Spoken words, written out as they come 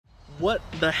What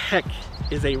the heck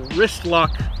is a wrist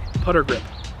lock putter grip?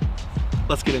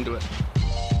 Let's get into it.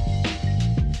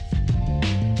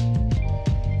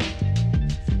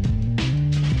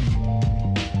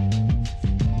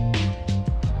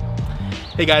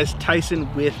 Hey guys,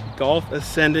 Tyson with Golf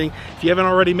Ascending. If you haven't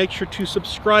already, make sure to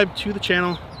subscribe to the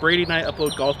channel. Brady and I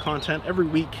upload golf content every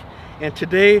week. And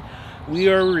today we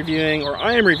are reviewing, or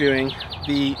I am reviewing,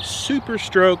 the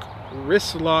SuperStroke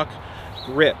wrist lock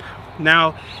grip.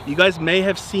 Now, you guys may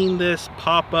have seen this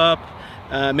pop up.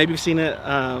 Maybe you've seen it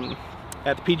at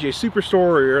the PGA Superstore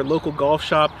or your local golf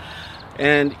shop.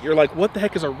 And you're like, what the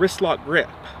heck is a wrist lock grip?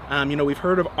 You know, we've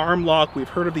heard of Armlock. We've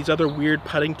heard of these other weird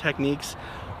putting techniques.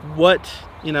 What,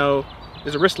 you know,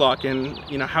 is a wrist lock, and,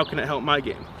 you know, how can it help my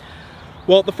game?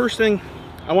 Well, the first thing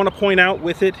I want to point out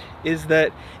with it is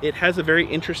that it has a very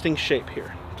interesting shape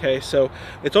here. Okay, so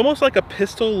it's almost like a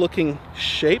pistol looking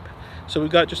shape. So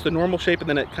we've got just the normal shape and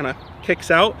then it kind of kicks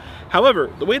out.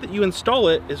 However, the way that you install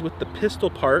it is with the pistol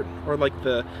part, or like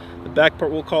the back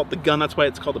part, we'll call it the gun. That's why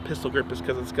it's called a pistol grip, is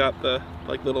because it's got the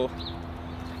like little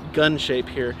gun shape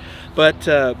here. But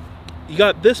you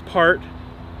got this part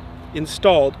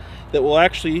installed that will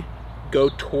actually go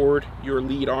toward your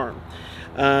lead arm.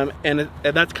 And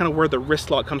that's kind of where the wrist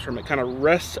lock comes from. It kind of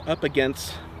rests up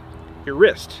against your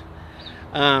wrist.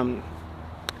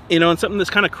 You know, and something that's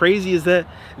kind of crazy is that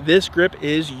this grip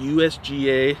is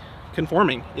USGA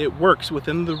conforming. It works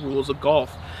within the rules of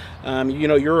golf. You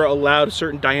know, you're allowed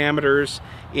certain diameters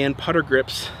in putter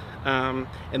grips, and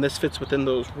this fits within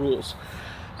those rules.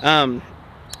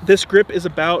 This grip is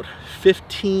about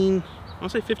 15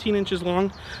 inches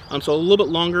long, so a little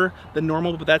bit longer than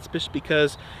normal, but that's just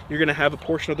because you're going to have a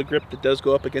portion of the grip that does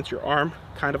go up against your arm,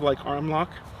 kind of like Armlock.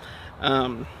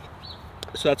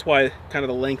 So that's why kind of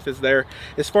the length is there.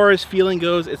 As far as feeling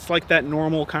goes, it's like that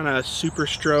normal kind of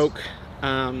SuperStroke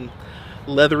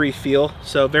leathery feel.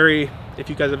 So very, if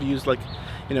you guys have used, like,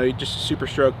 you know, just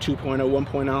SuperStroke 2.0,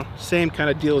 1.0, same kind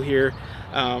of deal here.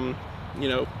 You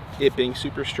know, it being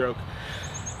SuperStroke.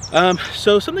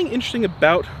 So something interesting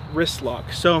about wrist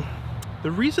lock. So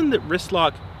the reason that wrist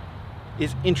lock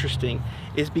is interesting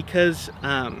is because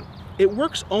it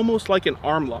works almost like an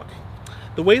arm lock.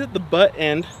 The way that the butt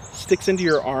end sticks into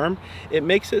your arm, it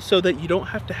makes it so that you don't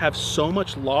have to have so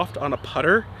much loft on a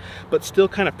putter, but still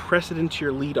kind of press it into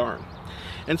your lead arm.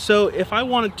 And so if I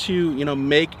wanted to, you know,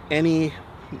 make any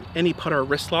putter a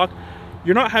wrist lock,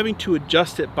 you're not having to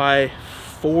adjust it by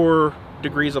 4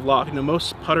 degrees of loft. You know,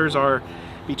 most putters are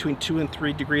between 2 and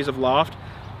 3 degrees of loft.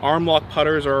 Armlock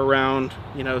putters are around,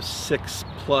 you know,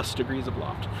 6+ degrees of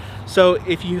loft. So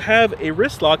if you have a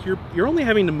wrist lock, you're only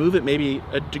having to move it maybe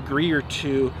a degree or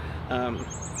 2,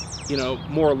 you know,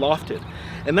 more lofted.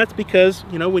 And that's because,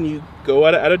 you know, when you go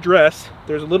at a dress,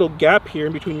 there's a little gap here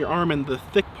in between your arm, and the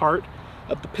thick part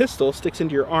of the pistol sticks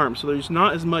into your arm. So there's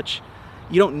not as much,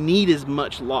 you don't need as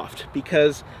much loft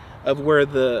because of where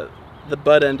the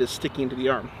butt end is sticking to the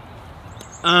arm.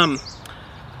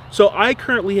 So I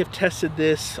currently have tested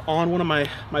this on one of my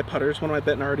putters, one of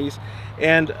my Bettinardi's,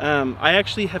 and I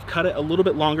actually have cut it a little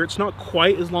bit longer. It's not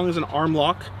quite as long as an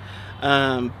Armlock,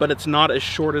 but it's not as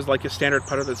short as like a standard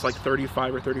putter that's like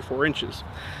 35 or 34 inches.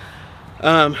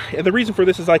 And the reason for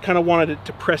this is I kind of wanted it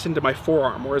to press into my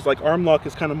forearm, whereas like Armlock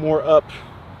is kind of more up,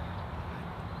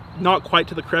 not quite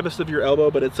to the crevice of your elbow,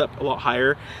 but it's up a lot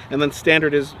higher, and then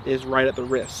standard is right at the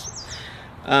wrist.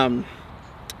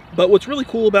 But what's really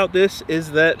cool about this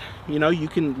is that, you know, you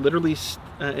can literally,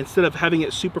 instead of having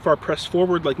it super far pressed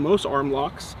forward like most arm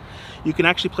locks, you can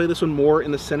actually play this one more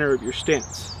in the center of your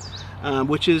stance,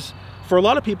 which is, for a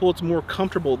lot of people, it's more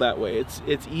comfortable that way.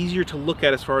 It's easier to look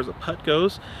at as far as the putt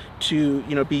goes, to,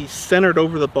 you know, be centered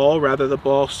over the ball rather than the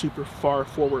ball super far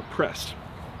forward pressed.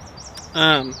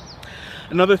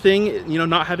 Another thing, you know,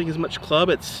 not having as much club,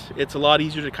 it's a lot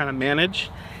easier to kind of manage,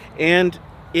 and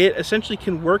it essentially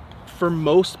can work for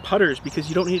most putters because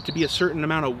you don't need it to be a certain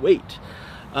amount of weight.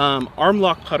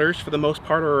 Armlock putters, for the most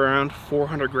part, are around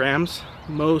 400 grams.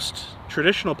 Most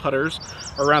traditional putters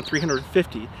are around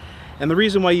 350. And the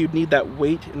reason why you'd need that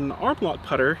weight in an Armlock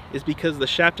putter is because the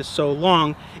shaft is so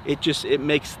long, it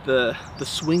makes the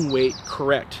swing weight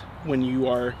correct when you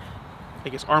are, I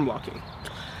guess, arm locking.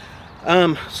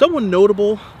 Someone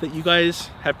notable that you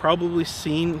guys have probably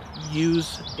seen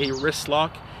use a wrist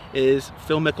lock is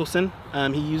Phil Mickelson.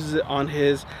 He uses it on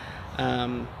his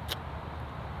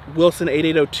Wilson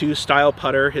 8802 style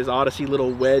putter, his Odyssey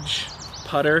little wedge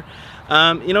putter.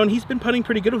 You know, and he's been putting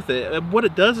pretty good with it. What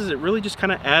it does is it really just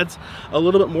kind of adds a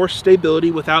little bit more stability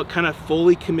without kind of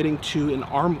fully committing to an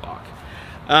arm lock.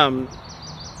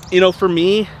 You know, for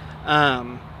me,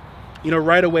 you know,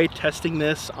 right away testing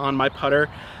this on my putter,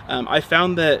 I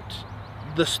found that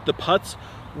the putts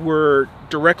were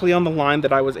directly on the line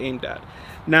that I was aimed at.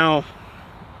 Now,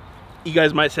 you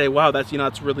guys might say, wow, that's,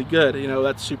 that's really good,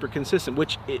 that's super consistent,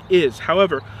 which it is.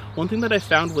 However, one thing that I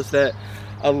found was that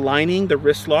aligning the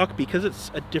wrist lock, because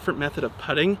it's a different method of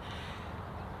putting,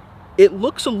 it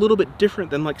looks a little bit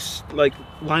different than like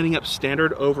lining up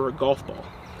standard over a golf ball.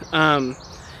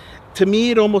 To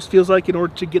me, it almost feels like, in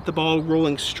order to get the ball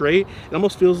rolling straight, it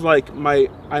almost feels like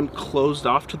I'm closed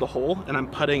off to the hole and I'm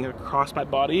putting across my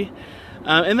body.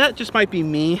 And that just might be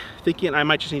me thinking I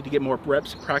might just need to get more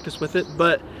reps and practice with it.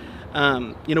 But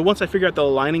once I figure out the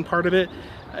aligning part of it,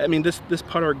 I mean, this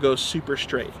putter goes super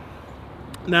straight.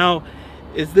 Now,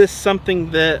 is this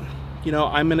something that,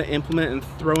 I'm going to implement and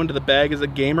throw into the bag as a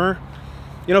gamer?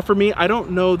 For me, I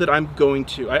don't know that I'm going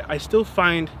to. I still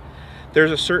find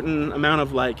there's a certain amount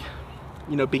of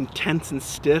being tense and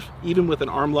stiff, even with an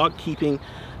arm lock keeping,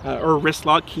 or a wrist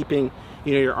lock keeping,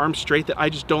 your arms straight, that I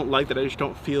just don't like, that I just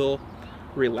don't feel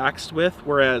relaxed with.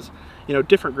 Whereas,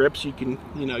 different grips, you can,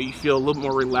 you feel a little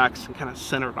more relaxed and kind of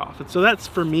centered off. And so that's,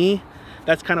 for me,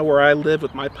 that's kind of where I live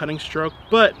with my putting stroke.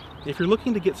 But if you're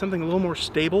looking to get something a little more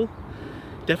stable,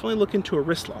 definitely look into a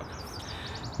wrist lock.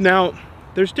 Now,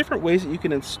 there's different ways that you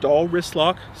can install wrist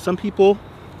lock. Some people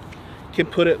can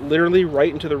put it literally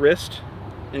right into the wrist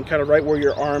and kind of right where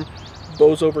your arm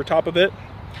bows over top of it.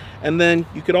 And then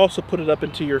you could also put it up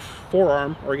into your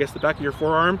forearm, or I guess the back of your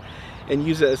forearm, and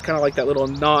use it as kind of like that little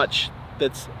notch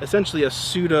that's essentially a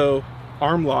pseudo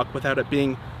arm lock without it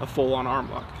being a full-on arm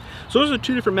lock. So those are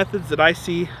two different methods that I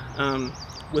see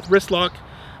with wrist lock.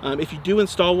 If you do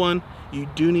install one, you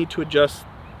do need to adjust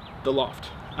the loft.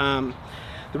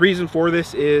 The reason for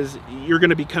this is you're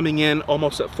going to be coming in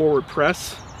almost at forward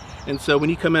press, and so when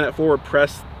you come in at forward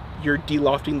press, you're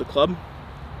de-lofting the club.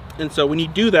 And so when you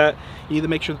do that, you need to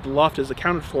make sure that the loft is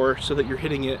accounted for so that you're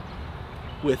hitting it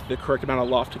with the correct amount of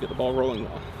loft to get the ball rolling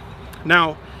well.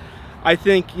 Now, I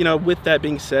think, with that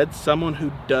being said, someone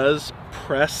who does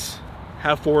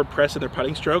have forward press in their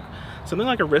putting stroke, something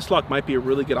like a wrist lock might be a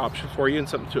really good option for you and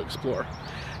something to explore.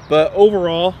 But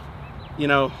overall,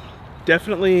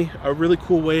 definitely a really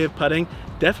cool way of putting,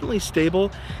 definitely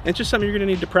stable, and it's just something you're going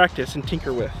to need to practice and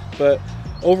tinker with. But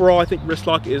overall, I think wrist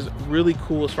lock is really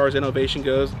cool as far as innovation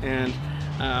goes, and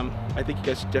I think you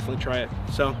guys should definitely try it.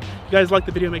 So if you guys like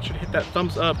the video, make sure to hit that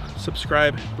thumbs up,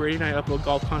 subscribe. Brady and I upload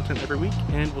golf content every week,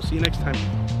 and we'll see you next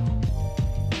time.